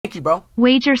Thank you, bro.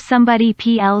 Wager somebody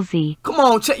PLZ. Come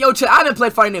on, Chet. Yo, Chet, I haven't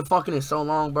played Fighting and Funkin' in so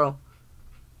long, bro.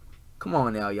 Come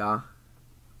on now, y'all.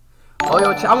 Oh,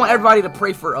 yo, Chet, I want everybody to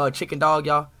pray for Chicken Dog,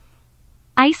 y'all.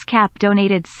 IceCap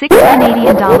donated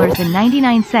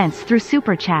 $6.99 through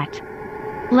Super Chat.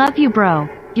 Love you, bro.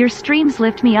 Your streams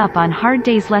lift me up on hard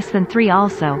days less than 3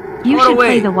 also. You should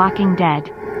play The Walking Dead.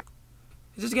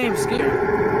 Is this game scary?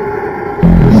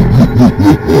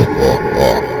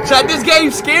 Chat, this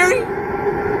game scary?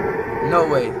 No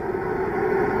way.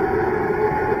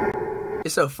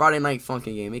 It's a Friday Night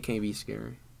Funkin' game. It can't be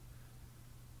scary.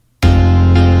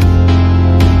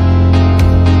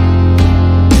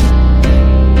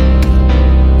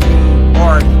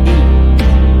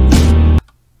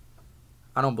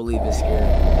 I don't believe it's scary.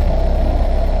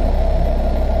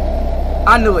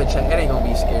 I knew it, Chuck. That ain't gonna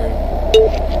be scary.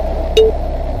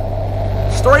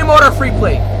 Story mode or free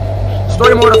play?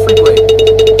 Story mode or free play?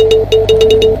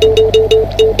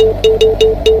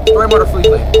 Story mode or free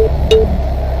play?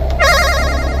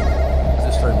 Is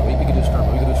this story mode? We can do story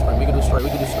mode. We can do story. We can do story. We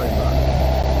can do story mode.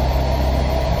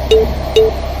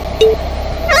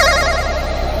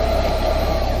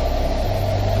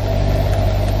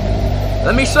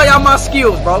 Let me show y'all my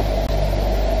skills, bro.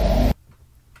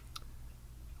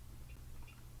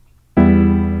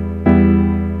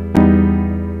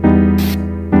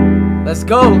 Let's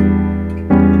go.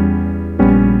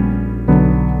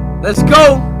 Let's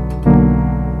go.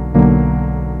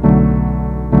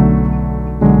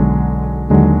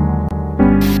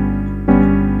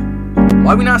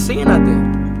 Why we not seeing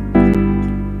nothing?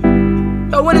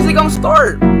 Yo, when is it gonna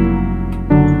start?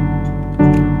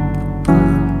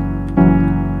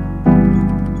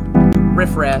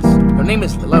 Riffrass. Your name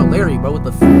is Larry, bro. What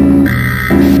the f?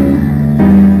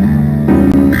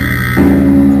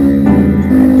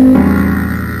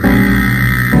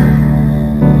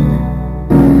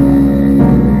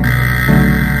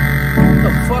 What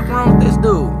the fuck wrong with this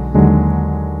dude?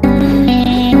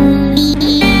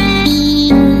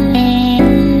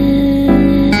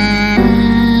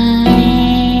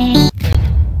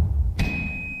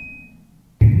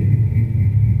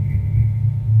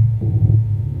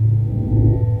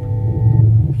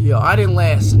 Yo, I didn't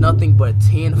last nothing but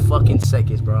 10 fucking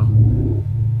seconds, bro.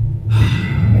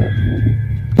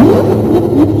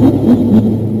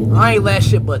 I ain't last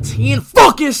shit but 10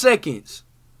 fucking seconds.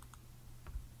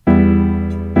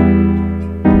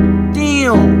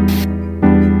 Damn.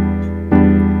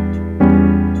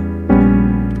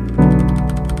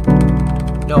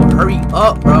 Yo, hurry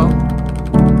up, bro.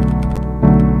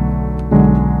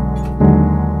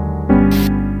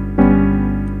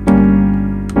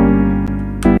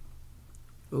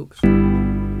 Oops.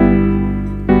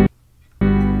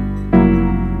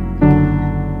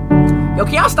 Yo,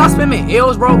 can y'all stop spamming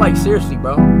L's, bro? Like, seriously,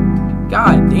 bro.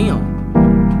 God damn.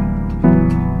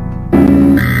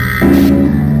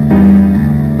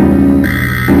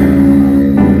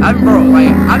 I've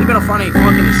been been a Friday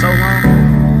Funkin' in so long.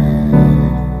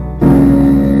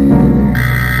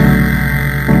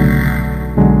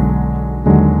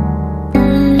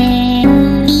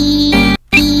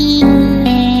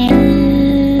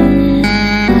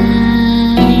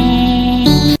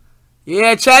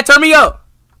 Yeah, chat, turn me up.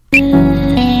 Turn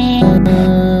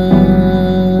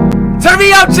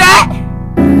me up, chat.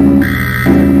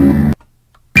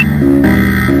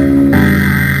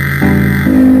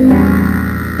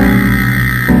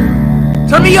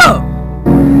 Turn me up.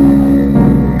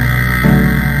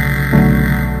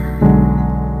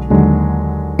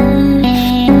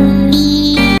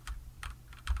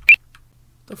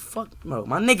 The fuck, bro?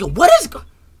 My nigga, what is going?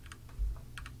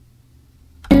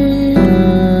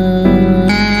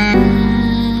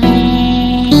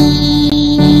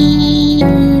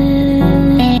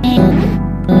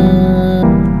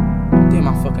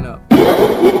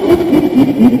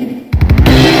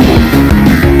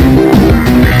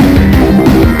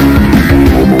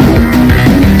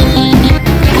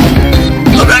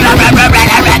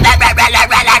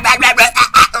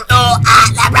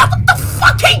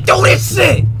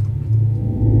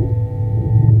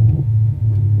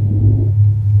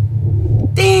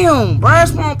 Damn, bro, I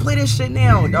just wanna play this shit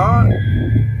now, dog.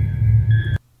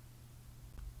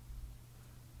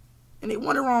 And they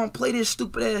wonder why I don't play this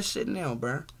stupid ass shit now,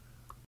 bro.